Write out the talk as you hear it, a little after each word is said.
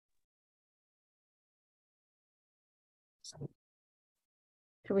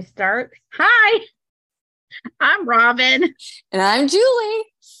Should we start? Hi, I'm Robyn. And I'm Julie.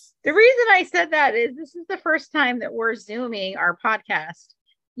 The reason I said that is this is the first time that we're Zooming our podcast.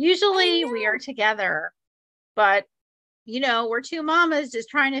 Usually we are together, but we're two mamas just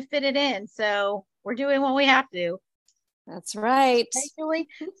trying to fit it in. So we're doing what we have to. That's right. Hey, Julie.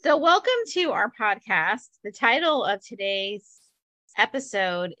 So welcome to our podcast. The title of today's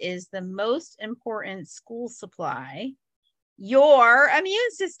episode is The Most Important School Supply, Your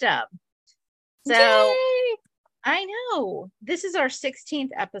Immune System. So Yay! I know this is our 16th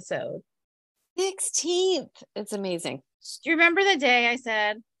episode. 16th. It's amazing. Do you remember the day I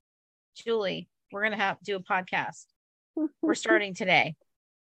said, Julie, we're going to have to do a podcast? We're starting today.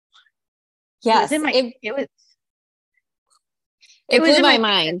 Yes. It blew my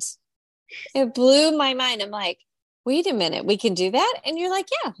mind. It blew my mind. I'm like, wait a minute, we can do that? And you're like,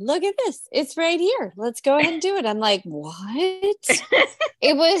 yeah, look at this. It's right here. Let's go ahead and do it. I'm like, what?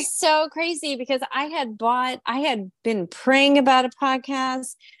 It was so crazy because I had been praying about a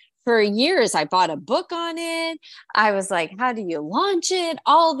podcast for years. I bought a book on it. I was like, how do you launch it?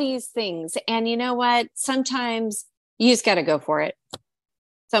 All these things. And you know what? Sometimes you just got to go for it.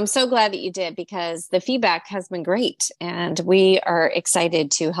 So I'm so glad that you did because the feedback has been great and we are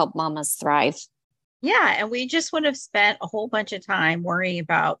excited to help mamas thrive. Yeah. And we just would have spent a whole bunch of time worrying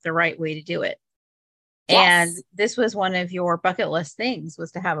about the right way to do it. Yes. And this was one of your bucket list things,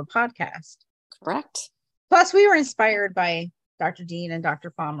 was to have a podcast. Correct. Plus, we were inspired by Dr. Dean and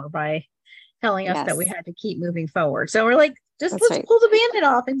Dr. Palmer by telling us Yes. that we had to keep moving forward. So we're like, let's right. pull the Band-Aid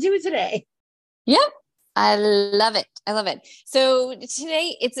off and do it today. Yep. I love it. I love it. So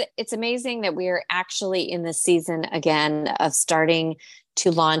today it's amazing that we are actually in the season again of starting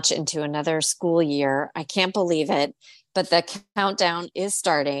to launch into another school year. I can't believe it, but the countdown is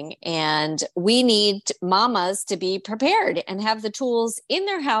starting and we need mamas to be prepared and have the tools in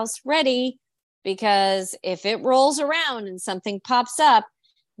their house ready, because if it rolls around and something pops up,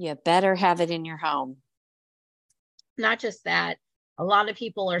 you better have it in your home. Not just that, a lot of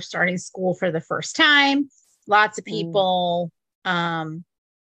people are starting school for the first time. Lots of people could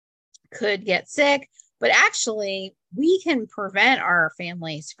get sick, but actually we can prevent our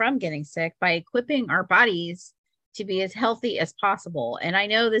families from getting sick by equipping our bodies to be as healthy as possible. And I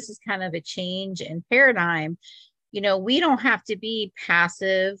know this is kind of a change in paradigm. We don't have to be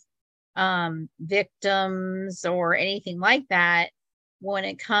passive victims or anything like that when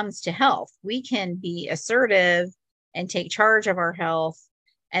it comes to health. We can be assertive and take charge of our health.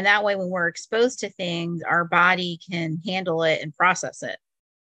 And that way, when we're exposed to things, our body can handle it and process it.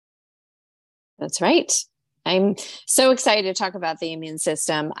 That's right. I'm so excited to talk about the immune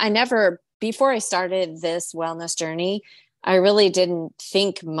system. Before I started this wellness journey, I really didn't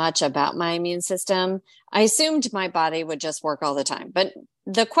think much about my immune system. I assumed my body would just work all the time, but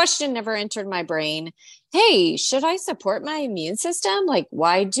the question never entered my brain. Hey, should I support my immune system? Like,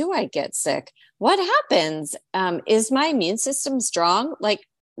 why do I get sick? What happens? Is my immune system strong? Like,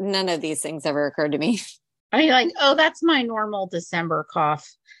 none of these things ever occurred to me. I'm like, oh, that's my normal December cough.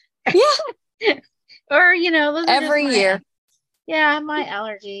 Yeah. Or, those every year. Yeah, my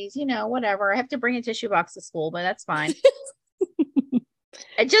allergies, whatever. I have to bring a tissue box to school, but that's fine.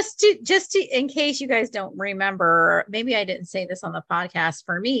 Just to, in case you guys don't remember, maybe I didn't say this on the podcast.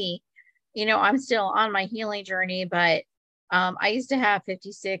 For me, I'm still on my healing journey, but I used to have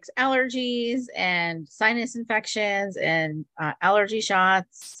 56 allergies and sinus infections and allergy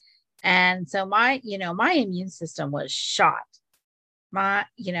shots. And so my immune system was shot.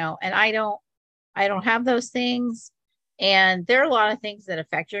 And I don't have those things. And there are a lot of things that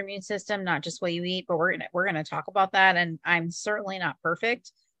affect your immune system, not just what you eat, but we're going to talk about that. And I'm certainly not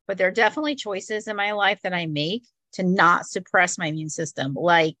perfect, but there are definitely choices in my life that I make to not suppress my immune system,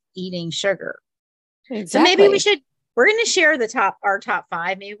 like eating sugar. Exactly. So maybe we're going to share our top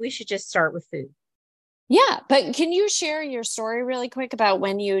 5. Maybe we should just start with food. Yeah. But can you share your story really quick about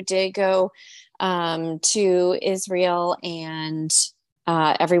when you did go to Israel and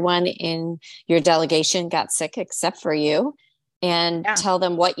everyone in your delegation got sick except for you, and tell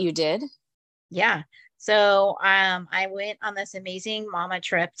them what you did? Yeah. So I went on this amazing mama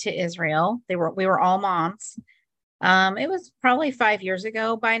trip to Israel. We were all moms. It was probably 5 years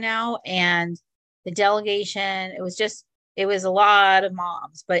ago by now. And the delegation, it was a lot of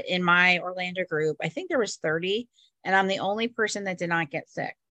moms, but in my Orlando group, I think there was 30, and I'm the only person that did not get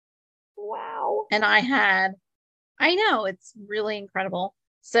sick. Wow. And I know, it's really incredible.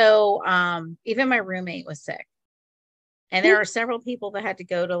 So even my roommate was sick. And there are several people that had to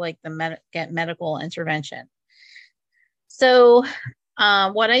go to get medical intervention. So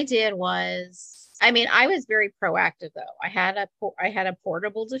what I did was I mean, I was very proactive though. I had a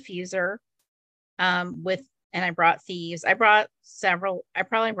portable diffuser with, and I brought thieves. I brought several. I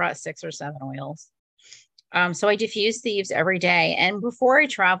probably brought 6 or 7 oils. So I diffused thieves every day. And before I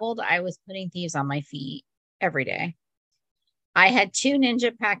traveled, I was putting thieves on my feet every day. I had 2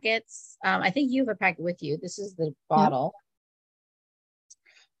 Ninja packets. I think you have a packet with you. This is the Yep. bottle.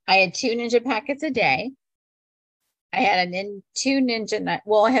 I had 2 Ninja packets a day. I had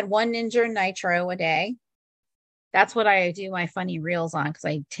I had 1 Ninja Nitro a day. That's what I do my funny reels on because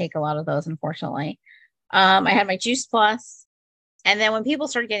I take a lot of those, unfortunately. I had my Juice Plus. And then when people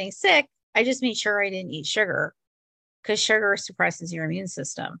started getting sick, I just made sure I didn't eat sugar because sugar suppresses your immune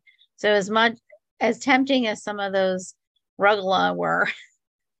system. So as much as tempting as some of those Rugla were,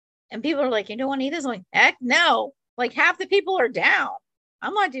 and people are like, you don't want to eat this? I'm like, heck no. Like half the people are down.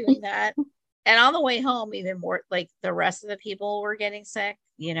 I'm not doing that. And on the way home, even more, like the rest of the people were getting sick.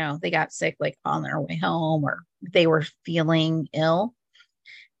 You know, they got sick like on their way home or they were feeling ill.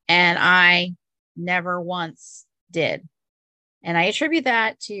 And I never once did. And I attribute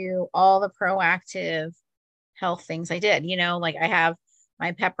that to all the proactive health things I did. You know, like I have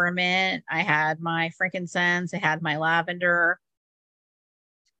my peppermint, I had my frankincense, I had my lavender.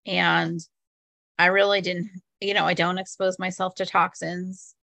 And I really didn't, you know, I don't expose myself to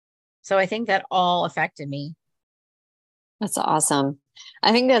toxins. So I think that all affected me. That's awesome.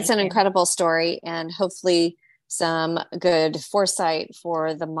 I think that's Thank an you. incredible story, and hopefully some good foresight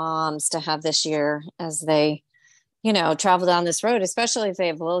for the moms to have this year as they, travel down this road, especially if they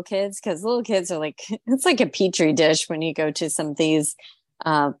have little kids, because little kids are like, it's like a petri dish when you go to some of these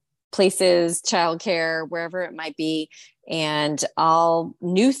places, childcare, wherever it might be, and all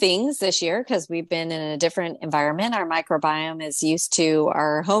new things this year because we've been in a different environment. Our microbiome is used to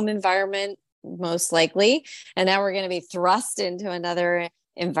our home environment, most likely, and now we're going to be thrust into another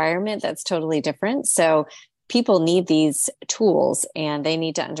environment that's totally different. So people need these tools, and they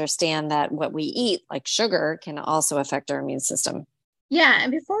need to understand that what we eat, like sugar, can also affect our immune system. Yeah.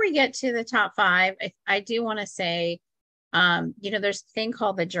 And before we get to the top 5, I do want to say, there's a thing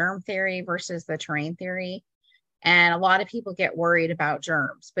called the germ theory versus the terrain theory. And a lot of people get worried about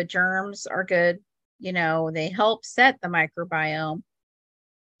germs, but germs are good. You know, they help set the microbiome.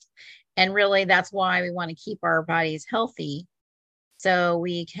 And really, that's why we want to keep our bodies healthy so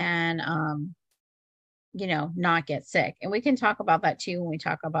we can, not get sick. And we can talk about that too when we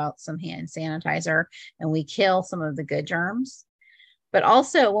talk about some hand sanitizer and we kill some of the good germs. But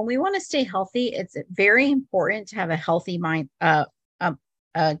also, when we want to stay healthy, it's very important to have a healthy mind, a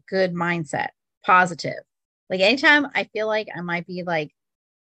good mindset, positive. Like anytime I feel like I might be like,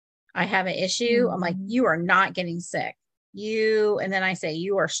 I have an issue, I'm like, you are not getting sick. And then I say,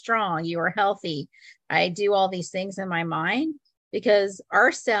 you are strong, you are healthy. I do all these things in my mind because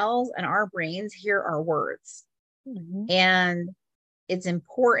our cells and our brains hear our words. Mm-hmm. And it's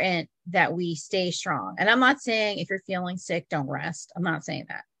important that we stay strong. And I'm not saying if you're feeling sick, don't rest. I'm not saying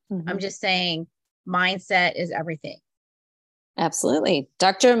that. Mm-hmm. I'm just saying mindset is everything. Absolutely.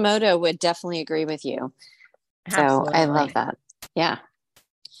 Dr. Emoto would definitely agree with you. Absolutely. So I love that. Yeah.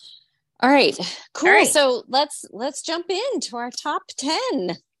 All right. Cool. All right. So let's jump into our top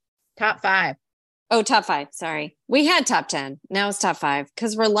 10. Top 5. Oh, top 5. Sorry. We had top 10. Now it's top 5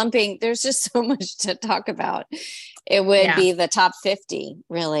 because we're lumping. There's just so much to talk about. It would be the top 50,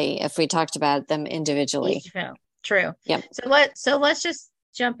 really, if we talked about them individually. True. Yep. So let's just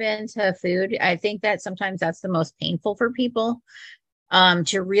jump into food. I think that sometimes that's the most painful for people,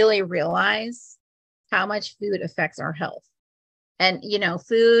 to really realize how much food affects our health. And,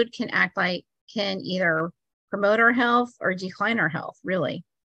 food can either promote our health or decline our health, really.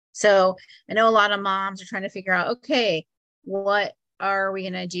 So I know a lot of moms are trying to figure out, okay, what are we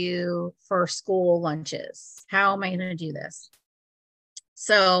going to do for school lunches? How am I going to do this?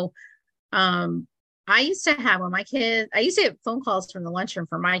 So, I used to have I used to get phone calls from the lunchroom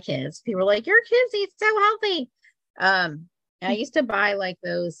for my kids. People were like, your kids eat so healthy. And I used to buy like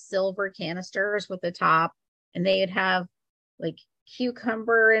those silver canisters with the top, and they'd have like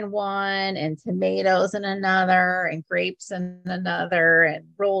cucumber in one and tomatoes in another and grapes in another and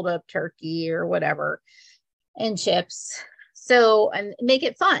rolled up turkey or whatever and chips. So, and make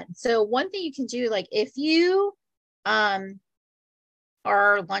it fun. So one thing you can do, like if you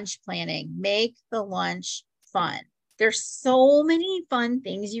are lunch planning, make the lunch fun. There's so many fun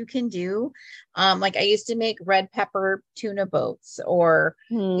things you can do. Like I used to make red pepper tuna boats, or,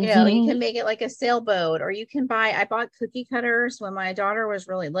 you can make it like a sailboat, or I bought cookie cutters when my daughter was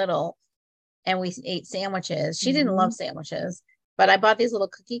really little and we ate sandwiches. She didn't love sandwiches, but I bought these little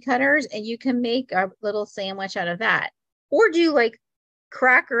cookie cutters and you can make a little sandwich out of that, or do like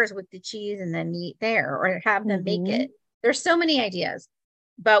crackers with the cheese and the meat there, or have them make Mm-hmm. it. There's so many ideas,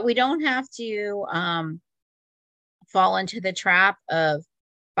 but we don't have to fall into the trap of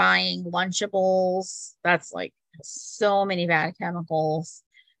buying Lunchables. That's like so many bad chemicals.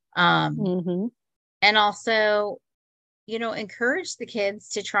 Um, Mm-hmm. and also, encourage the kids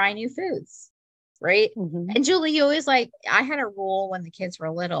to try new foods, right? Mm-hmm. And Julie, you always like, I had a rule when the kids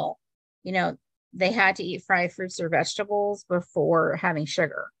were little, you know, they had to eat fried fruits or vegetables before having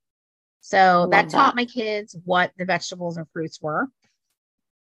sugar. So that Love taught that. my kids what the vegetables and fruits were.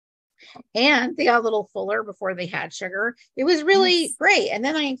 And they got a little fuller before they had sugar. It was really Yes. great. And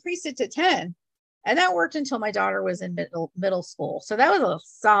then I increased it to 10. And that worked until my daughter was in middle school. So that was a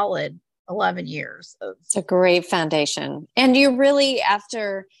solid 11 years of. It's a great foundation. And you really,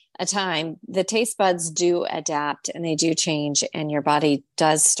 after a time, the taste buds do adapt and they do change, and your body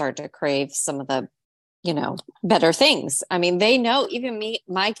does start to crave some of the, better things. I mean, they know, even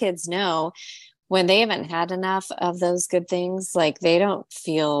my kids know when they haven't had enough of those good things, like they don't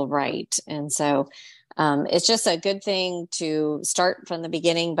feel right. And so it's just a good thing to start from the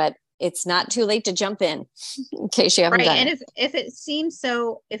beginning, but it's not too late to jump in case you haven't Right. done And it.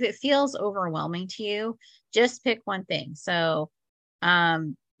 if it feels overwhelming to you, just pick one thing. So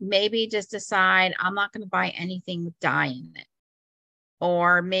maybe just decide I'm not going to buy anything with dye in it.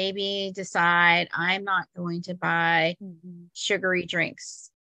 Or maybe decide I'm not going to buy Mm-hmm. sugary drinks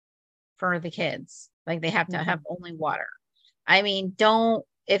for the kids. Like they have to Mm-hmm. have only water. I mean, don't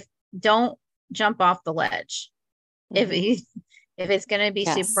jump off the ledge. If Mm-hmm. you, if it's going to be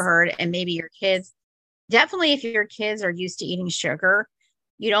super Yes. hard, and maybe your kids, definitely if your kids are used to eating sugar,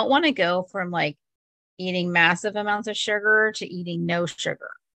 you don't want to go from like eating massive amounts of sugar to eating no sugar.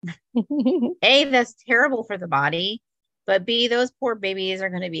 A, that's terrible for the body, but B, those poor babies are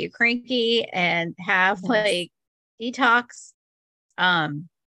going to be cranky and have Yes. like detox. Um,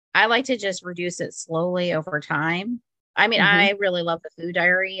 I like to just reduce it slowly over time. I mean, Mm-hmm. I really love the food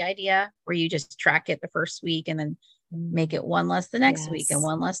diary idea where you just track it the first week and then make it one less the next week and Yes.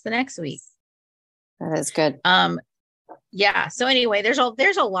 one less the next week. That is good. Um, yeah. So anyway, there's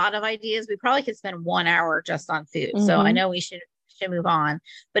a lot of ideas. We probably could spend 1 hour just on food. So I Mm-hmm. know we should move on,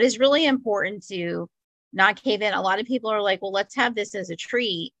 but it's really important to not cave in. A lot of people are like, well, let's have this as a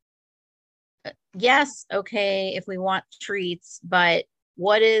treat. Yes, okay, if we want treats, but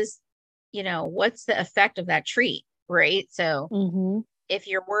what is, what's the effect of that treat, right? So Mm-hmm. if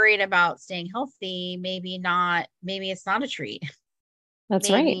you're worried about staying healthy, maybe it's not a treat. That's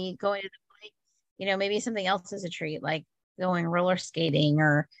right. Maybe going to the bike, maybe something else is a treat, like going roller skating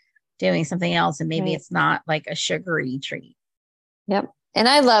or doing something else, and maybe Right. it's not like a sugary treat. Yep. And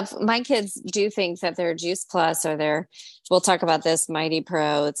I love, my kids do think that their Juice Plus or we'll talk about this, Mighty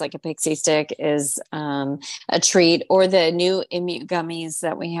Pro, it's like a pixie stick, is a treat, or the new Immune gummies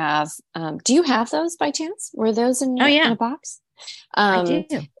that we have. Do you have those by chance? Were those Oh in yeah, a box? I Um,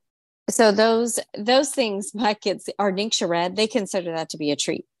 do. so those things, my kids are Nixia Red. They consider that to be a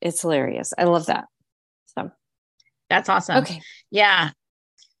treat. It's hilarious. I love that. So, That's awesome. okay. Yeah.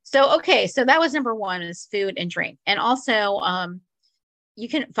 So okay, so that was number one, is food and drink. And also you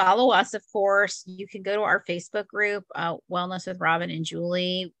can follow us, of course. You can go to our Facebook group, Wellness with Robyn and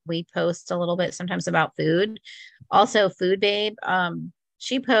Julie. We post a little bit sometimes about food. Also, Food Babe,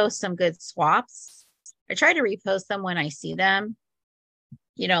 she posts some good swaps. I try to repost them when I see them.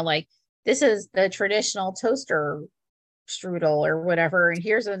 Like this is the traditional toaster strudel or whatever, and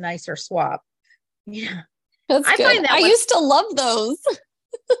here's a nicer swap. Yeah, That's I good. find that I one, used to love those.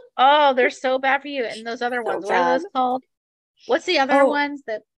 oh, they're so bad for you. And those other So ones, what are bad. those called? What's the other Oh, ones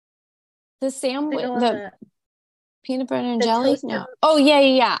that the they sandwich, go on the peanut butter and the jelly? toaster No. Oh, yeah,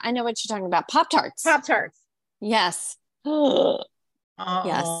 yeah, yeah. I know what you're talking about. Pop Tarts. Pop Tarts? Yes. Yes.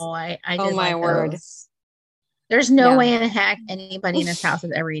 Oh, I Oh, did my like word. those. There's no Yeah. way in heck anybody in this house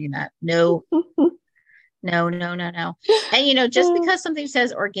is ever eating that. No, no, no, no, no. And just because something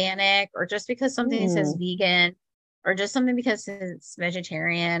says organic, or just because something says Mm, vegan, or just something because it's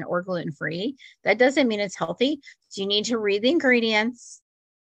vegetarian or gluten free, that doesn't mean it's healthy. So you need to read the ingredients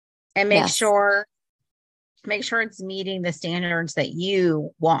and yes. make sure it's meeting the standards that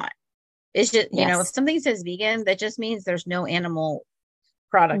you want. It's just, if Yes. something says vegan, that just means there's no animal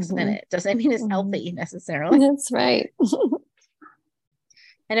products in Hmm. it. Doesn't mean it's Hmm. healthy necessarily. That's right.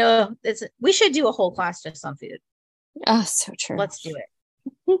 I know we should do a whole class just on food. Oh, so true. Let's do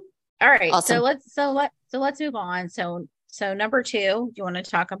it. All right. So Awesome. let's move on. So number two, do you want to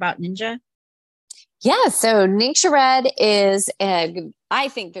talk about Ninja? Yeah, so Ningxia Red is, I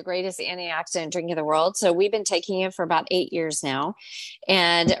think, the greatest antioxidant drink in the world. So we've been taking it for about 8 years now.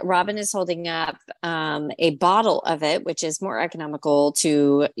 And Robyn is holding up a bottle of it, which is more economical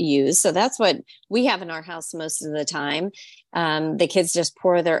to use. So that's what we have in our house most of the time. The kids just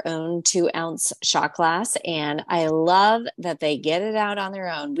pour their own 2-ounce shot glass. And I love that they get it out on their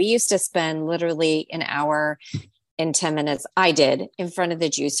own. We used to spend literally an hour in 10 minutes. I did in front of the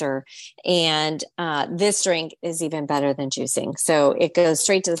juicer. And this drink is even better than juicing. So it goes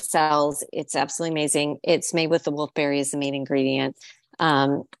straight to the cells. It's absolutely amazing. It's made with the wolfberry as the main ingredient.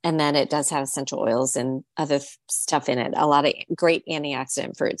 And then it does have essential oils and other stuff in it. A lot of great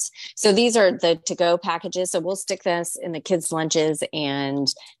antioxidant fruits. So these are the to-go packages. So we'll stick this in the kids' lunches, and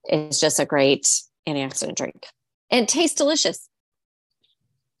it's just a great antioxidant drink. And it tastes delicious.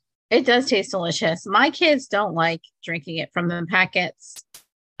 It does taste delicious. My kids don't like drinking it from the packets.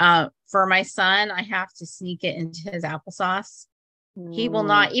 For my son, I have to sneak it into his applesauce. He will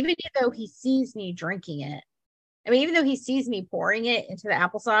not, even though he sees me drinking it. I mean, even though he sees me pouring it into the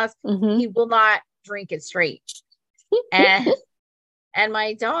applesauce, he will not drink it straight. And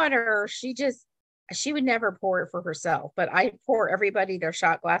my daughter, she would never pour it for herself, but I pour everybody their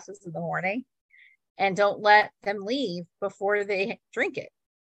shot glasses in the morning and don't let them leave before they drink it.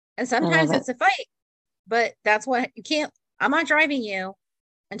 And sometimes it's a fight, but that's what you can't. I'm not driving you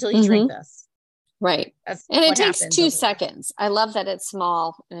until you drink this. Right. That's and it takes 2 seconds. I love that it's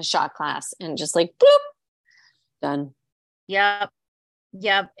small in a shot glass and just like, bloop, done. Yep.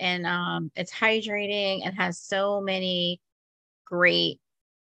 And it's hydrating and has so many great,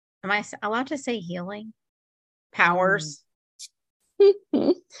 am I allowed to say healing powers?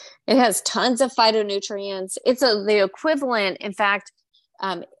 It has tons of phytonutrients. It's the equivalent. In fact,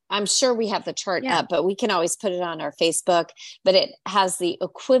 I'm sure we have the chart up, but we can always put it on our Facebook. But it has the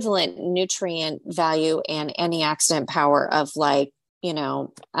equivalent nutrient value and antioxidant power of, like, I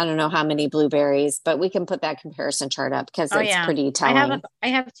don't know how many blueberries, but we can put that comparison chart up because it's pretty telling. I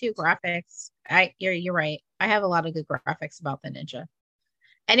have 2 graphics. You're right. I have a lot of good graphics about the Ninja.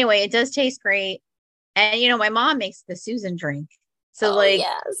 Anyway, it does taste great. And my mom makes the Susan drink. So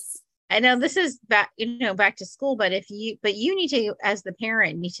yes. I know this is back to school, but you need to, as the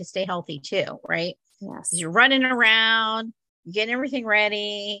parent, need to stay healthy too, right? Yes. You're running around, getting everything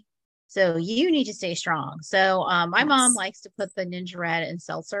ready. So you need to stay strong. So my mom likes to put the Ninja Red and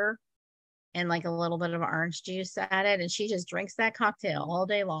seltzer and like a little bit of orange juice at it. And she just drinks that cocktail all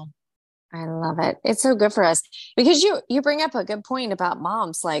day long. I love it. It's so good for us because you bring up a good point about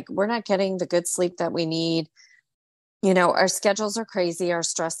moms. Like, we're not getting the good sleep that we need. Our schedules are crazy. Our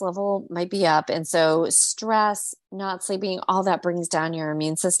stress level might be up. And so stress, not sleeping, all that brings down your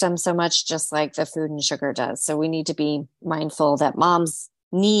immune system so much, just like the food and sugar does. So we need to be mindful that moms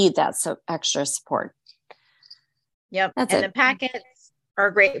need that extra support. Yep. And the packets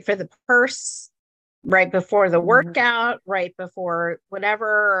are great for the purse right before the workout, right before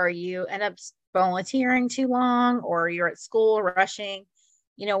whatever, or you end up volunteering too long, or you're at school rushing.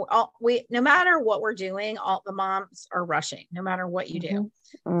 No matter what we're doing, all the moms are rushing, no matter what you do.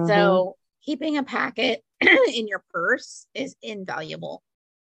 So keeping a packet in your purse is invaluable.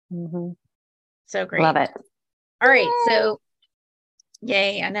 So great. Love it. All right. So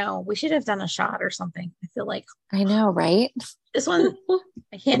yay. I know we should have done a shot or something. I feel like, I know, right? This one,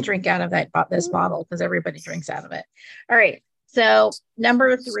 I can't drink out of this bottle because everybody drinks out of it. All right. So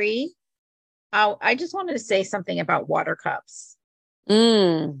number 3, I just wanted to say something about water cups.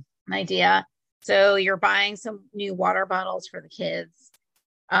 An idea. So you're buying some new water bottles for the kids.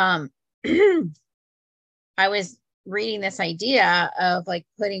 I was reading this idea of like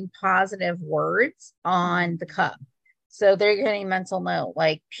putting positive words on the cup. So they're getting mental note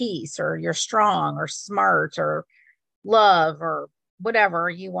like peace, or you're strong, or smart, or love, or whatever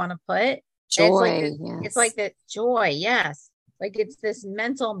you want to put. Joy. It's like the joy. Yes. Like it's this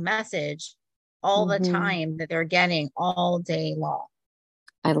mental message all the time that they're getting all day long.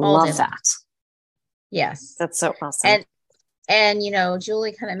 I love that. Yes. That's so awesome. And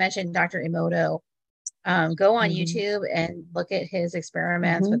Julie kind of mentioned Dr. Emoto. Go on YouTube and look at his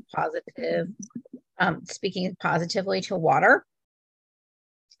experiments with speaking positively to water.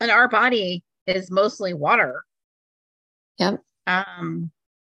 And our body is mostly water. Yep.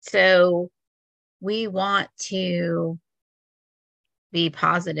 So we want to be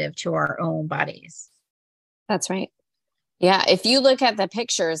positive to our own bodies. That's right. Yeah. If you look at the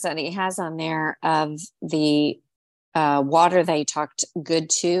pictures that he has on there of the water they talked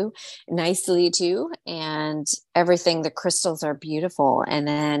nicely to, and everything. The crystals are beautiful. And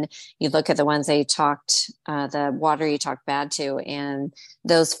then you look at the ones they talked, the water you talked bad to, and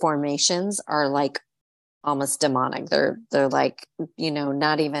those formations are like almost demonic. They're like,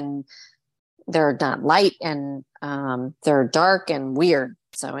 not even, they're not light, and they're dark and weird.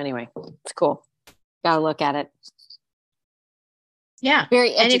 So anyway, it's cool. Gotta look at it. Yeah.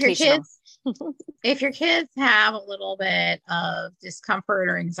 Very educational. And if your kids have a little bit of discomfort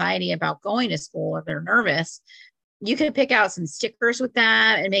or anxiety about going to school, or they're nervous, you could pick out some stickers with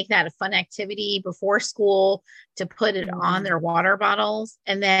that and make that a fun activity before school to put it on their water bottles.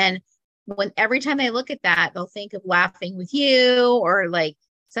 And then every time they look at that, they'll think of laughing with you, or like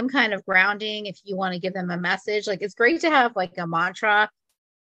some kind of grounding. If you want to give them a message, like it's great to have like a mantra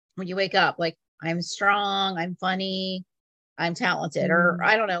when you wake up, like I'm strong, I'm funny, I'm talented, or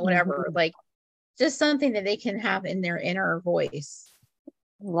I don't know, whatever, like just something that they can have in their inner voice.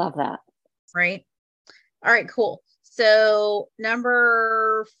 Love that. Right. All right, cool. So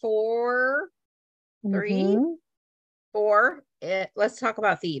number 4, 3, 4, let's talk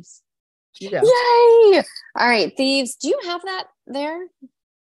about thieves. You go. Yay. All right. Thieves. Do you have that there?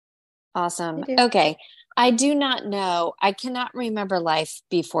 Awesome. Okay. I do not know. I cannot remember life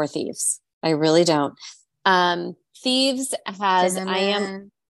before Thieves. I really don't. Thieves has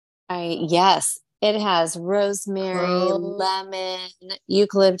cinnamon. Yes, it has rosemary, lemon,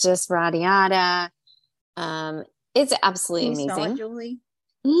 eucalyptus radiata. It's absolutely amazing. Smell it, Julie?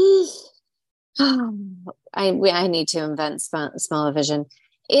 I need to invent smell-o-vision.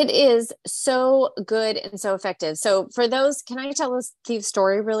 It is so good and so effective. So for those, can I tell this Thieves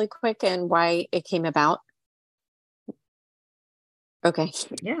story really quick and why it came about? Okay.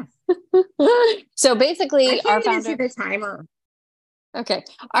 Yeah. So basically, I can't even see the timer. Okay.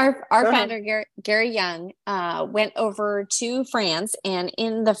 Our founder, Gary Young, went over to France, and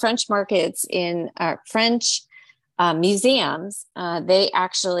in the French markets, in French museums, they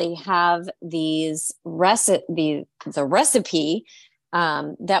actually have the recipe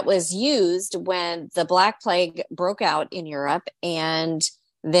that was used when the Black Plague broke out in Europe, and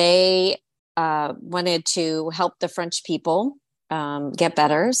they wanted to help the French people get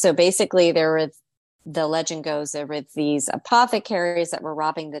better. So basically, the legend goes, there were these apothecaries that were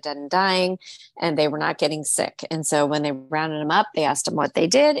robbing the dead and dying, and they were not getting sick. And so when they rounded them up, they asked them what they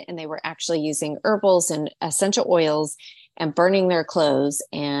did, and they were actually using herbals and essential oils and burning their clothes,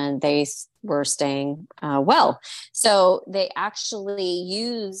 and they were staying well. So they actually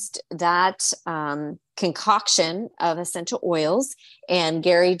used that concoction of essential oils, and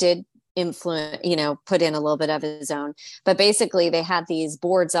Gary did put in a little bit of his own, but basically they had these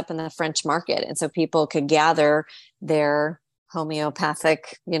boards up in the French market, and so people could gather their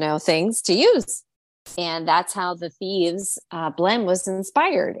homeopathic things to use, and that's how the Thieves blend was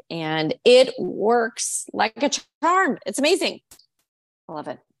inspired, and it works like a charm. It's amazing. I love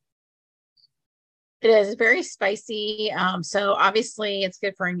it. It is very spicy, so obviously it's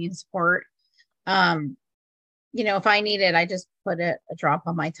good for immune support. If I need it, I just put a drop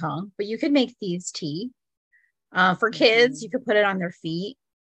on my tongue. But you could make Thieves tea. For kids, you could put it on their feet.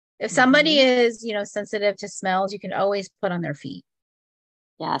 If somebody is, sensitive to smells, you can always put on their feet.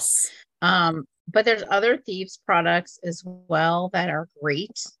 Yes. But there's other Thieves products as well that are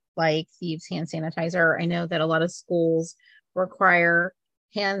great, like Thieves hand sanitizer. I know that a lot of schools require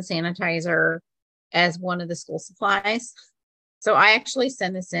hand sanitizer as one of the school supplies. So I actually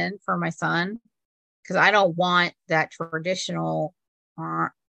send this in for my son, because I don't want that traditional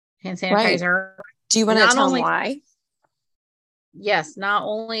hand sanitizer. Right. Do you want to tell them why? Yes. Not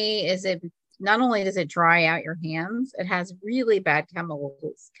only does it dry out your hands, it has really bad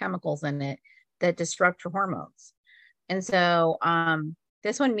chemicals in it that disrupt your hormones. And so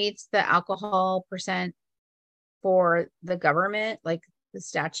this one meets the alcohol percent for the government, like the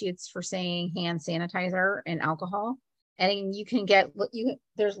statutes for saying hand sanitizer and alcohol. And you can get,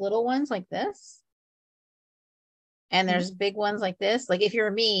 there's little ones like this. And there's big ones like this. Like if you're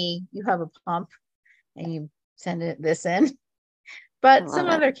me, you have a pump and you send this in. But some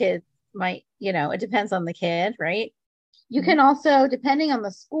other kids might, it depends on the kid, right? You can also, depending on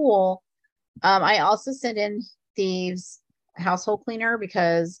the school, I also send in Thieves household cleaner,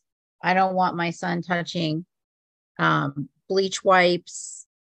 because I don't want my son touching bleach wipes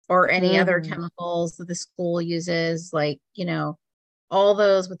or any other chemicals that the school uses, like, all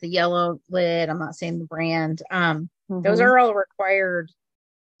those with the yellow lid. I'm not saying the brand. Those are all required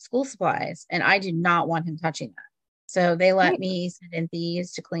school supplies, and I do not want him touching that. So they let me send in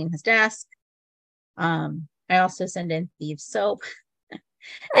Thieves to clean his desk. I also send in Thieves soap.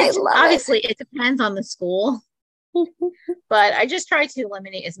 Obviously, it depends on the school. But I just try to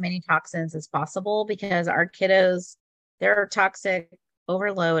eliminate as many toxins as possible because our kiddos, their toxic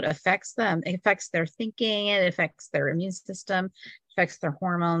overload affects them. It affects their thinking, it affects their immune system, affects their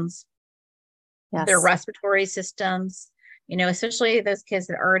hormones, their Yes. respiratory systems, especially those kids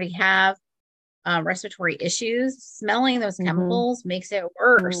that already have respiratory issues. Smelling those Mm-hmm. chemicals makes it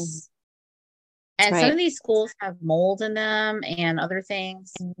Mm-hmm. worse. That's And some of right. these schools have mold in them and other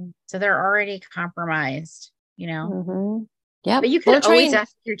things. So they're already compromised. Mm-hmm. Yep. But you can We're always trying.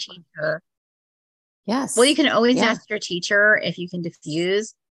 ask your teacher. Well, you Yes. can always Yeah. ask your teacher if you can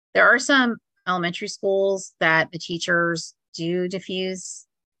diffuse. There are some elementary schools that the teachers do diffuse.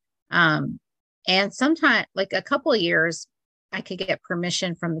 Um, and sometimes, like a couple of years, I could get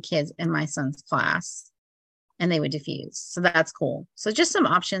permission from the kids in my son's class and they would diffuse. So that's cool. So just some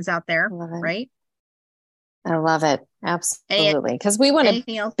options out there, Love it. right? I love it. Any, Absolutely. Because we want to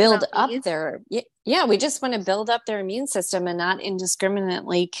anything else build about up these? their, yeah, we just want to build up their immune system and not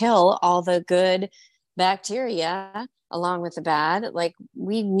indiscriminately kill all the good bacteria along with the bad. Like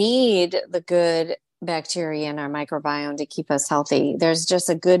we need the good bacteria in our microbiome to keep us healthy. There's just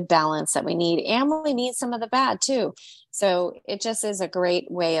a good balance that we need, and we need some of the bad too. So it just is a great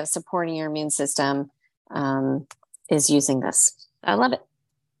way of supporting your immune system, is using this. I love it.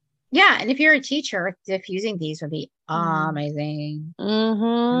 Yeah. And if you're a teacher, diffusing these would be amazing in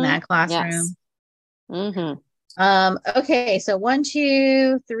Mm-hmm. that classroom. Yes. Mm-hmm. Okay, so 1,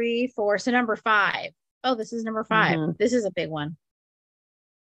 2, 3, 4. So number 5. Oh, this is number 5. Mm-hmm. This is a big one.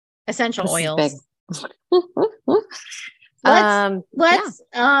 Essential This is big. oils. Let's Yeah. let's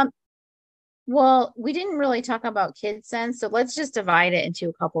well, we didn't really talk about kid sense, so let's just divide it into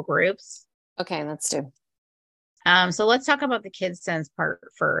a couple groups. Okay, let's do. So let's talk about the kid sense part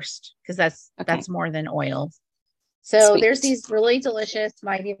first, because that's Okay. more than oils. So Sweet. there's these really delicious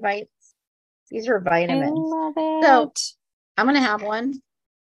Mighty Bites. These are I vitamins. love So it. I'm gonna have one.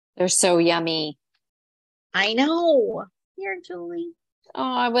 They're so yummy. I know. Here, Julie. Oh,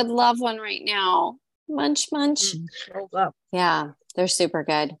 I would love one right now. Munch, munch. Rolls up. Yeah, they're super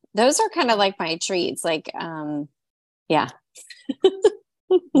good. Those are kind of like my treats. Like, yeah.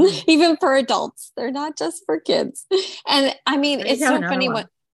 Even for adults. They're not just for kids. And I mean, I need it's to have so another funny one.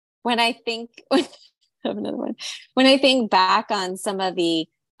 when I think have another one. When I think back on some of the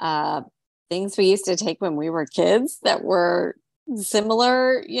things we used to take when we were kids that were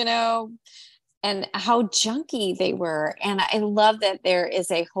similar, and how junky they were. And I love that there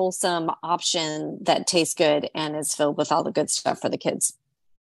is a wholesome option that tastes good and is filled with all the good stuff for the kids.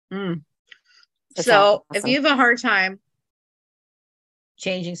 Mm. It's So if awesome. you have a hard time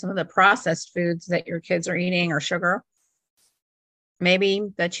changing some of the processed foods that your kids are eating or sugar, maybe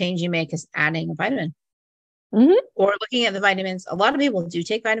the change you make is adding a vitamin or looking at the vitamins. A lot of people do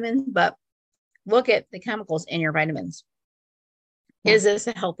take vitamins, but look at the chemicals in your vitamins. Yeah. Is this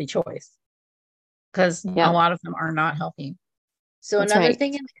a healthy choice? Because a lot of them are not healthy. So That's another right.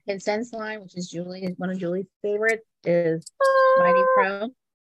 thing in the Sense line, which is one of Julie's favorites, is Mighty Pro.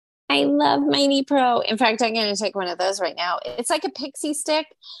 I love Mighty Pro. In fact, I'm going to take one of those right now. It's like a pixie stick.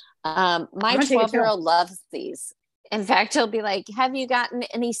 My 12-year-old loves these. In fact, he'll be like, have you gotten,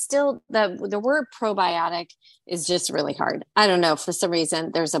 and he's still, the word probiotic is just really hard. I don't know, for some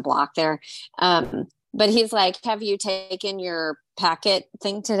reason, there's a block there. But he's like, have you taken your packet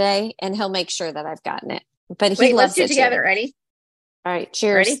thing today? And he'll make sure that I've gotten it. But he loves let's do it together. Too. Ready? All right.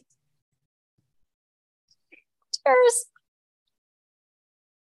 Cheers. Ready? Cheers.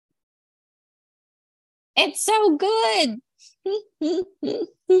 It's so good.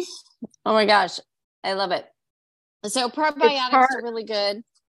 Oh my gosh. I love it. So probiotics are really good.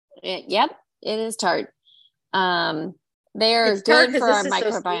 Yep. It is tart. They're good for our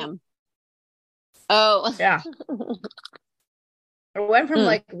microbiome. Oh. Yeah. It went from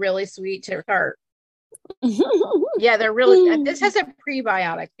like really sweet to tart. Yeah, they're really, this has a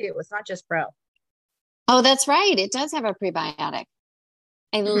prebiotic too. It's not just pro. Oh, that's right. It does have a prebiotic.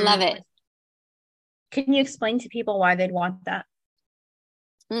 I love it. Can you explain to people why they'd want that?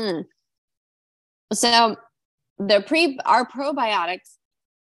 So our probiotics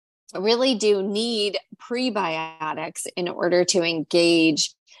really do need prebiotics in order to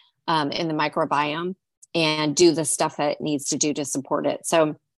engage in the microbiome and do the stuff that it needs to do to support it.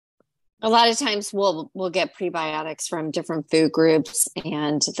 So a lot of times we'll get prebiotics from different food groups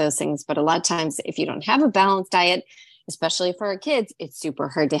and those things. But a lot of times if you don't have a balanced diet, especially for our kids, it's super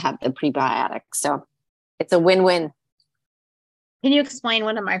hard to have the prebiotics. So it's a win-win. Can you explain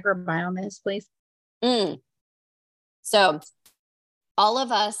what a microbiome is, please? So all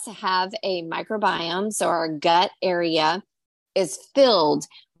of us have a microbiome. So our gut area is filled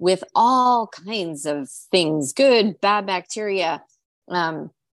with all kinds of things, good, bad bacteria.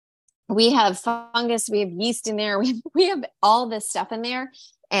 We have fungus, we have yeast in there. We have all this stuff in there.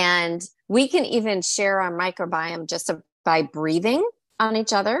 And we can even share our microbiome just by breathing on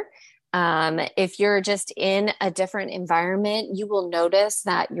each other. If you're just in a different environment, you will notice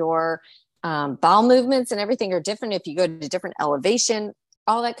that your bowel movements and everything are different. If you go to different elevation,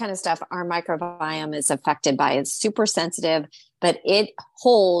 all that kind of stuff, our microbiome is affected by. It's super sensitive, but it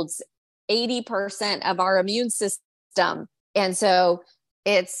holds 80% of our immune system. And so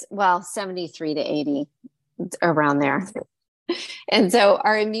it's 73 to 80 around there. And so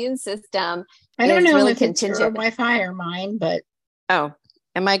our immune system I don't is know really if it's your contingent. Wi-Fi or mine, but am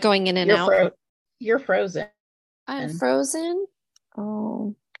I going in and out? You're frozen. I'm frozen.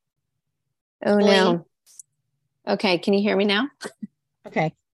 Oh Lee. No. Okay, can you hear me now?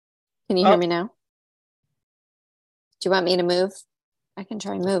 Okay. Can you hear me now? Do you want me to move? I can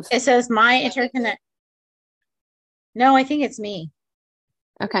try and move. It says my interconnect. No, I think it's me.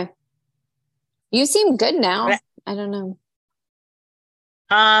 Okay. You seem good now. I don't know.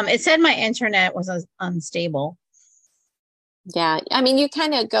 It said my internet was unstable. Yeah. I mean, you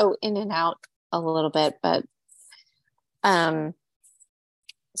kind of go in and out a little bit, but so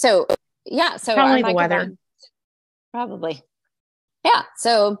probably the weather. Probably. Yeah.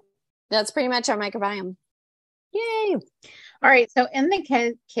 So that's pretty much our microbiome. Yay. All right. So in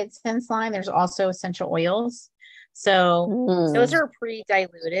the Kids Sense line, there's also essential oils. So those are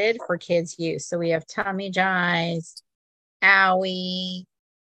pre-diluted for kids' use. So we have Tummy Jies, Owie,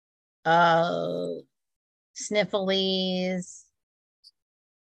 Sniffles.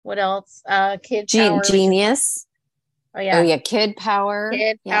 What else? Kid Power. Genius. Oh yeah. Oh yeah. Kid Power.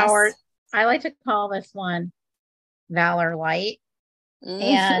 Kid Power. I like to call this one Valor Light.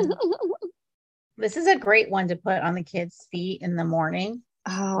 And this is a great one to put on the kids' feet in the morning.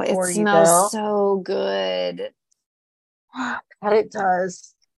 Oh, it smells so good. But it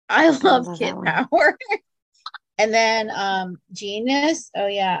does. I love Kid Power. And then Genius. Oh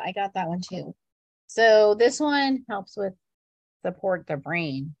yeah, I got that one too. So this one helps with support the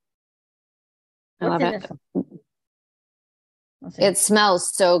brain. I love it. It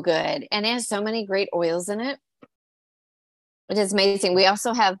smells so good. And it has so many great oils in it. It is amazing. We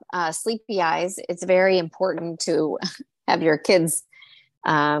also have Sleepy Eyes. It's very important to have your kids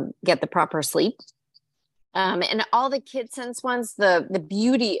get the proper sleep. And all the Kid Sense ones, the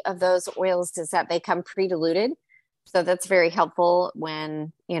beauty of those oils is that they come pre-diluted. So that's very helpful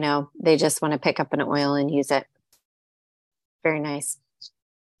when, they just want to pick up an oil and use it. Very nice.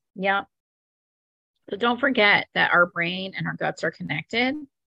 Yeah. So don't forget that our brain and our guts are connected.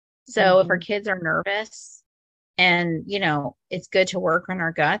 So if our kids are nervous and, it's good to work on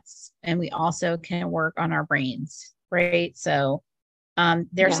our guts, and we also can work on our brains, right? So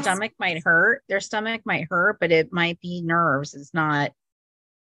their stomach might hurt, but it might be nerves. It's not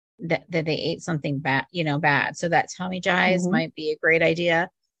that they ate something bad, bad. So that tummy jies might be a great idea.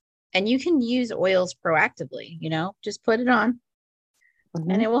 And you can use oils proactively, just put it on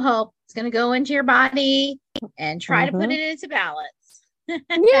and it will help. It's going to go into your body and try to put it into balance.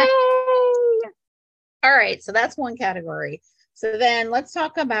 Yay! All right. So that's one category. So then let's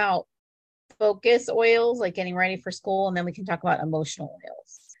talk about focus oils, like getting ready for school. And then we can talk about emotional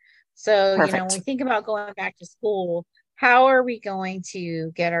oils. So, when we think about going back to school, how are we going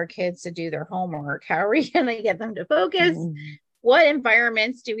to get our kids to do their homework? How are we going to get them to focus? What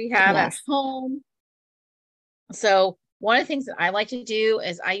environments do we have at home? So one of the things that I like to do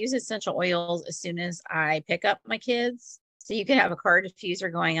is I use essential oils as soon as I pick up my kids. So you can have a car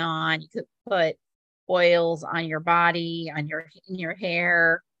diffuser going on. You could put oils on your body, in your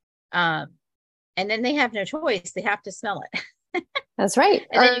hair. And then they have no choice. They have to smell it. That's right.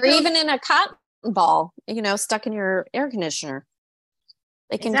 Or even in a cotton ball, stuck in your air conditioner.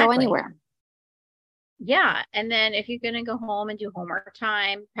 They can go anywhere. Yeah. And then if you're going to go home and do homework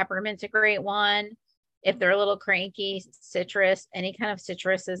time, peppermint's a great one. If they're a little cranky, citrus, any kind of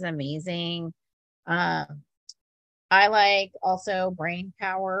citrus is amazing. I like also brain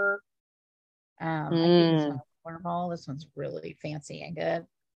power. I think this one's ball. This one's really fancy and good.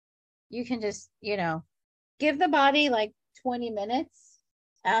 You can just, give the body like 20 minutes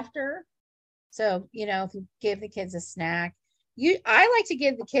after. So, if you give the kids a snack, I like to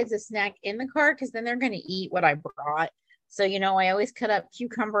give the kids a snack in the car because then they're going to eat what I brought. So, I always cut up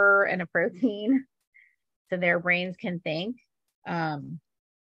cucumber and a protein so their brains can think. And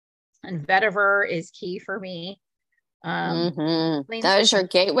vetiver is key for me. That is your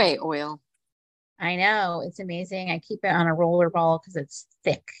gateway oil. I know. It's amazing. I keep it on a roller ball because it's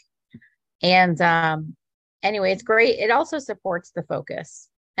thick. And anyway, it's great. It also supports the focus.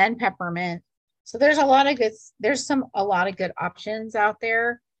 and peppermint. So there's a lot of good options out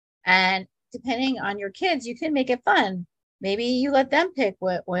there. And depending on your kids, you can make it fun. Maybe you let them pick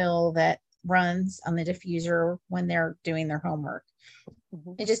what oil that runs on the diffuser when they're doing their homework.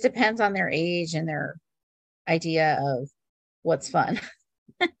 Mhm. It just depends on their age and their idea of what's fun.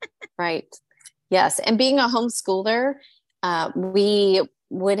 Right. Yes. And being a homeschooler, we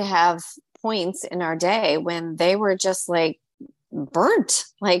would have points in our day when they were just like burnt,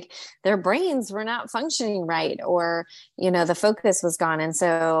 like their brains were not functioning right, or, the focus was gone. And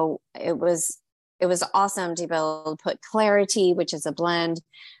so it was awesome to be able to put Clarity, which is a blend,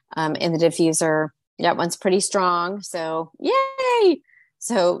 in the diffuser. That one's pretty strong. So yay.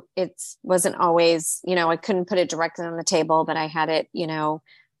 So it wasn't always, I couldn't put it directly on the table, but I had it,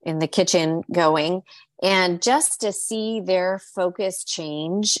 in the kitchen going. And just to see their focus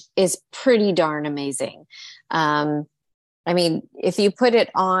change is pretty darn amazing. I mean, if you put it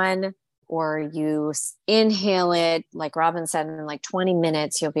on or you inhale it, like Robyn said, in like 20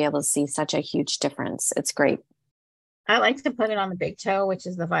 minutes, you'll be able to see such a huge difference. It's great. I like to put it on the big toe, which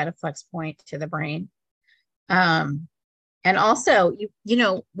is the VitaFlex point to the brain. And also,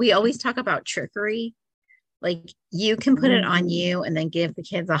 we always talk about trickery. Like you can put it on you and then give the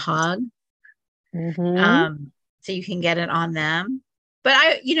kids a hug. Mm-hmm. So you can get it on them. But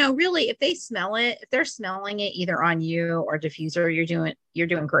really, if they smell it, if they're smelling it either on you or diffuser, you're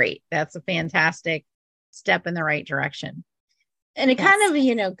doing great. That's a fantastic step in the right direction. And it kind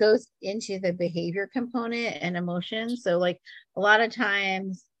of, goes into the behavior component and emotions. So like a lot of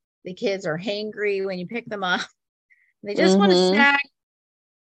times the kids are hangry when you pick them up. They just want to snack.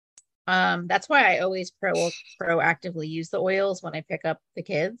 That's why I always proactively use the oils when I pick up the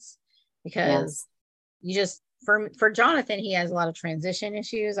kids, because you just, for Jonathan, he has a lot of transition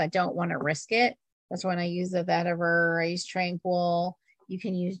issues. I don't want to risk it. That's when I use the vetiver. I use Tranquil. You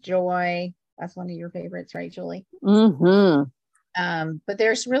can use Joy. That's one of your favorites, right, Julie? Mm-hmm. But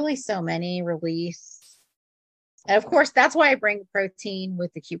there's really so many release. And of course, that's why I bring protein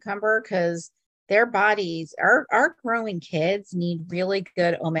with the cucumber, because their bodies, our growing kids need really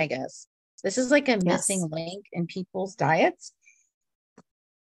good omegas. This is like a missing link in people's diets.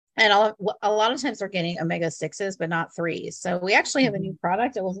 And a lot of times they're getting omega-6s, but not 3s. So we actually have a new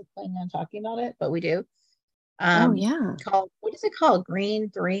product. I wasn't planning on talking about it, but we do. What is it called? Green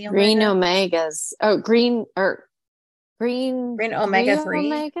 3 omega? Green omegas. Oh, green omega 3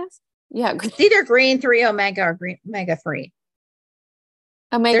 omegas? Yeah. It's either green 3 omega or green omega 3.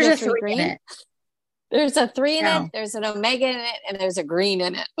 Omega There's a 3 3 green? in it. There's a 3 in it, there's an omega in it, and there's a green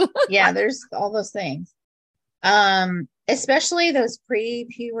in it. Yeah, there's all those things. Especially those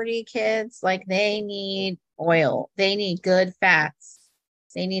pre-puberty kids, like they need oil. They need good fats.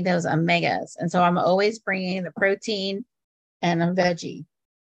 They need those omegas. And so I'm always bringing the protein and a veggie.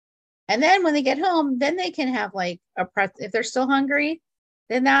 And then when they get home, then they can have like if they're still hungry,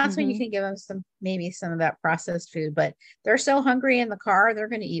 then that's when you can give them maybe some of that processed food. But they're so hungry in the car, they're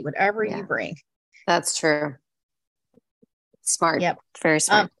going to eat whatever you bring. That's true. Smart. Yep. Very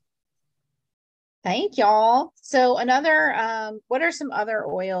smart. Thank y'all. So what are some other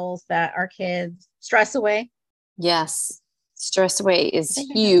oils that our kids stress away? Yes. Stress away is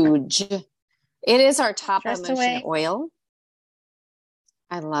huge. It is our top emotion oil.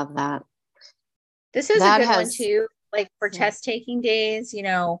 I love that. This is a good one too, like for test taking days,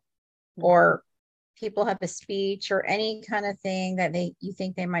 or people have a speech or any kind of thing that you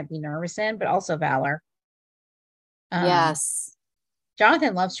think they might be nervous in, but also Valor. Yes.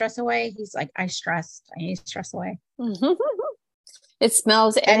 Jonathan loves stress away. He's like, I need stress away. It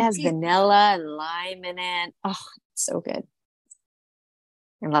smells, it has vanilla and lime in it. Oh, it's so good.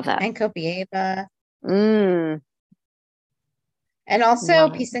 I love that. And Copieva. And also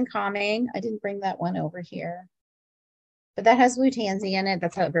Peace and Calming. I didn't bring that one over here, but that has Wutansy in it.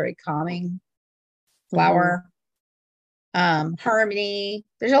 That's a very calming flower. Harmony.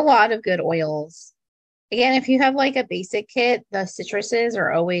 There's a lot of good oils. Again, if you have like a basic kit, the citruses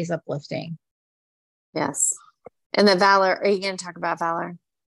are always uplifting. Yes. And the Valor, are you going to talk about Valor?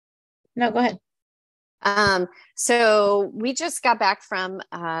 No, go ahead. So we just got back from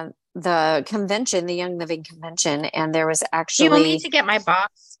the convention, the Young Living Convention, and there was actually... Do you want me to get my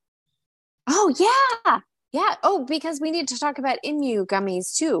box? Oh, yeah. Yeah. Oh, because we need to talk about Imu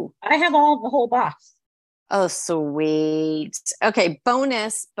gummies too. I have the whole box. Oh, sweet. Okay.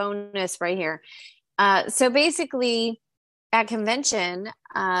 Bonus right here. So basically at convention,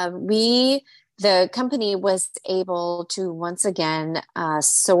 the company was able to once again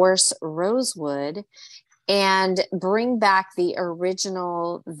source rosewood and bring back the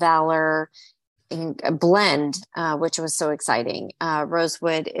original Valor a blend, which was so exciting.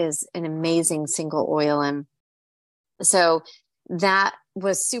 Rosewood is an amazing single oil. And so that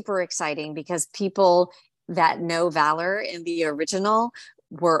was super exciting because people that know Valor in the original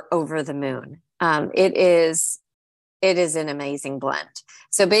were over the moon. It is an amazing blend.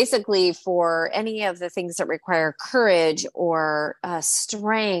 So basically for any of the things that require courage or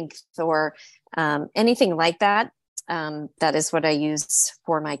strength or anything like that, that is what I use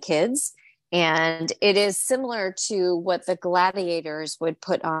for my kids. And it is similar to what the gladiators would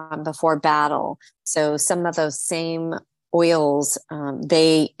put on before battle. So some of those same oils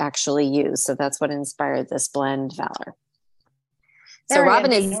they actually use. So that's what inspired this blend, Valor. So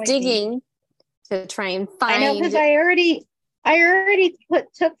Robyn is digging to try and find. I know, because I already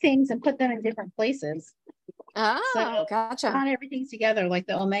took things and put them in different places. Oh, so gotcha. Not everything's together. Like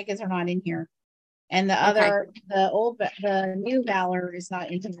the omegas are not in here, and the new Valor is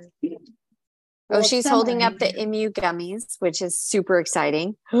not in here. Well, she's holding up the Emu gummies, which is super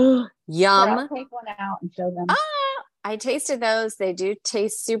exciting. Yum! I'll take one out and show them. I tasted those. They do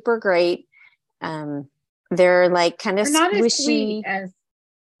taste super great. They're like kind of squishy.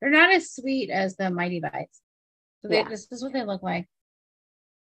 They're not as sweet as the Mighty Bites. So this is what they look like.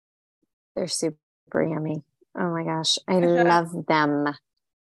 They're super yummy. Oh my gosh. I love them.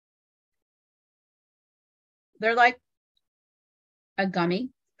 They're like a gummy.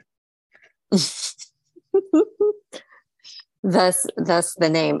 Thus the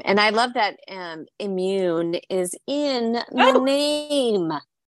name. And I love that immune is in the name.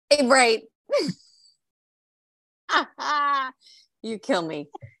 Right. You kill me.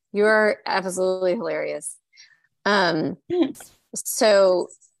 You are absolutely hilarious. So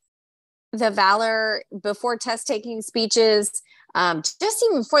the Valor before test taking speeches, just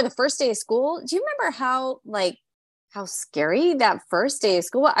even before the first day of school, do you remember how scary that first day of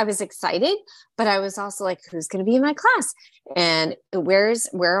school? I was excited, but I was also like, who's going to be in my class? And where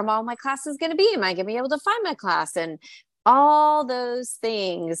are all my classes going to be? Am I going to be able to find my class? And all those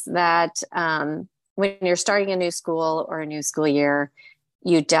things that, when you're starting a new school or a new school year,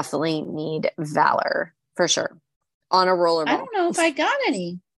 you definitely need Valor for sure. On a roller ball. I don't know if I got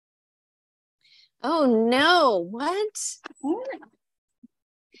any. Oh no. What?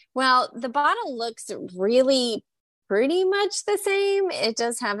 Well, the bottle looks really pretty much the same. It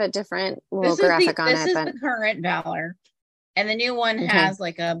does have a different little graphic on it. This is the current Valor. And the new one has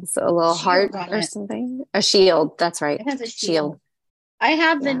like a little heart or something. A shield. That's right. It has a shield. I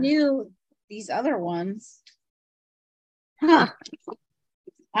have these other ones. Huh.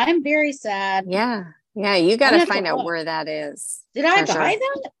 I'm very sad. Yeah. Yeah. You got to find out where that is. Did I buy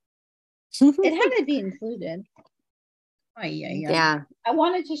them? It had to be included. Oh, yeah. I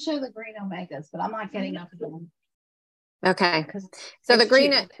wanted to show the green omegas, but I'm not getting up again. Okay. So the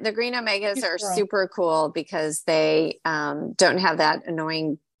green omegas are super cool because they don't have that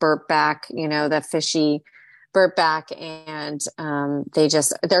annoying burp back, the fishy burp back, and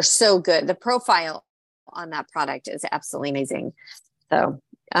they're so good. The profile on that product is absolutely amazing. So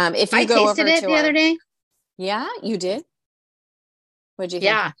if you go over to the other day. Yeah, you did. What'd you think?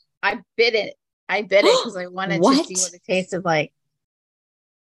 Yeah, I bit it because I wanted to see what it tasted like.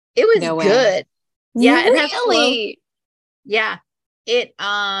 It was good. Yeah, really?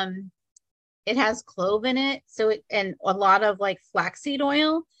 It has clove in it, and a lot of like flaxseed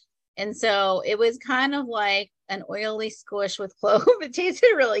oil, and so it was kind of like an oily squish with clove. It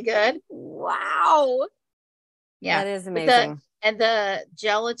tasted really good. Wow. Yeah, that is amazing. And the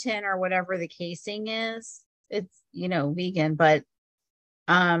gelatin or whatever the casing is, it's vegan, but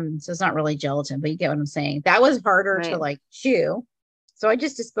so it's not really gelatin, but you get what I'm saying. That was harder to like chew, so I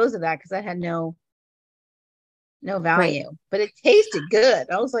just disposed of that because I had no value, but it tasted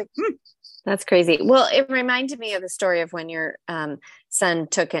good. I was like, That's crazy. Well, it reminded me of the story of when your son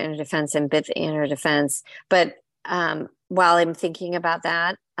took inner defense and bit the inner defense. But while I'm thinking about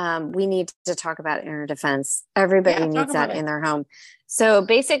that, we need to talk about inner defense. Everybody needs that in their home. So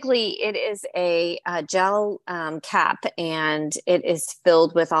basically it is a gel cap, and it is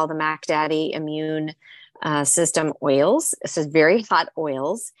filled with all the Mac Daddy immune system oils. This is very hot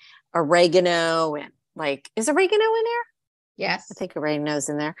oils, oregano, and is oregano in there? Yes. I think oregano's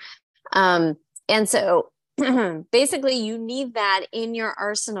in there. And so basically you need that in your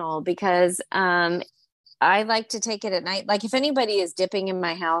arsenal because I like to take it at night. Like if anybody is dipping in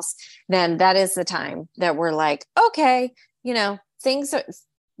my house, then that is the time that we're like, okay,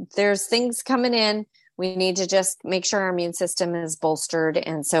 there's things coming in. We need to just make sure our immune system is bolstered.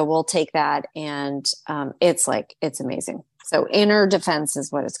 And so we'll take that, and it's amazing. So inner defense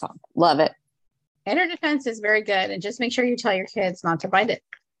is what it's called. Love it. Inner defense is very good. And just make sure you tell your kids not to bite it.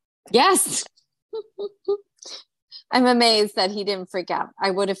 Yes. I'm amazed that he didn't freak out.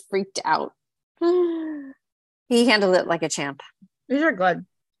 I would have freaked out. He handled it like a champ. These are good.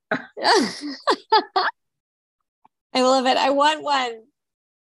 I love it. I want one.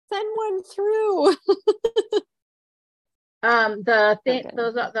 Send one through.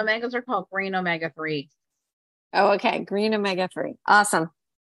 The mangoes are called green omega-3. Oh, okay. Green omega-3. Awesome.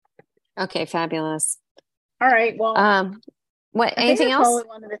 Okay, fabulous. All right. Well, what? I think Anything that's all else? we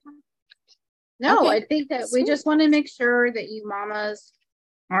wanted to talk. No, Okay. I think that we Sweet. just want to make sure that you mamas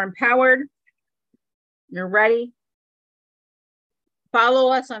are empowered. You're ready.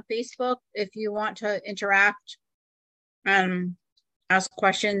 Follow us on Facebook if you want to interact and ask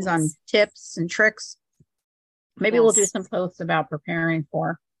questions on Yes. tips and tricks. Maybe we'll do Yes. some posts about preparing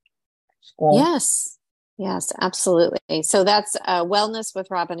for school. Yes. Yes, absolutely. So that's Wellness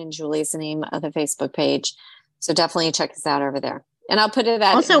with Robyn and Julie is the name of the Facebook page. So definitely check us out over there. And I'll put it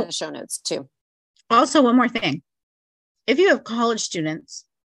out in the show notes too. Also, one more thing. If you have college students,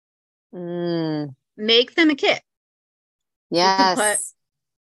 make them a kit. Yes. You can put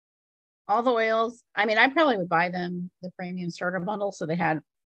all the oils. I mean, I probably would buy them the premium starter bundle so they had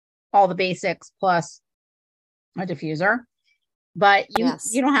all the basics plus a diffuser. But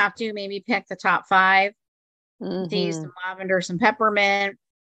you don't have to. Maybe pick the top 5. To use some lavender, some peppermint,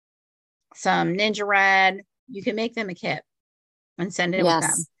 some Ninja Red. You can make them a kit and send it with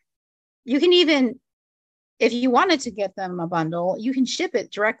them. You can even, if you wanted to get them a bundle, you can ship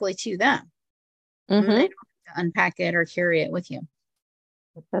it directly to them. They don't have to unpack it or carry it with you.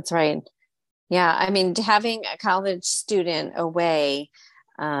 That's right. Yeah. I mean, having a college student away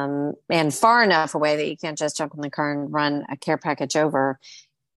and far enough away that you can't just jump in the car and run a care package over,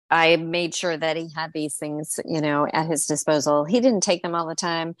 I made sure that he had these things, at his disposal. He didn't take them all the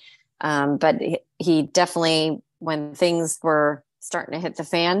time, but he definitely, when things were starting to hit the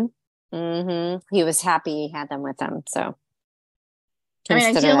fan, he was happy he had them with him. So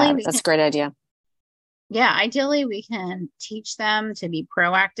consider that. That's a great idea. Yeah, ideally we can teach them to be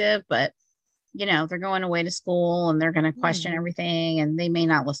proactive, but they're going away to school and they're going to question everything and they may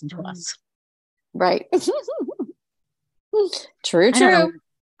not listen to us. Right. True.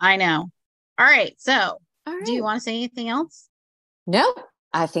 I know. All right. So do you want to say anything else? No,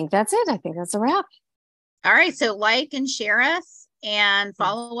 I think that's it. I think that's a wrap. All right. So like and share us and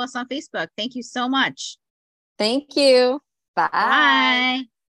follow us on Facebook. Thank you so much. Thank you. Bye.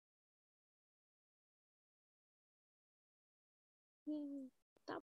 Bye.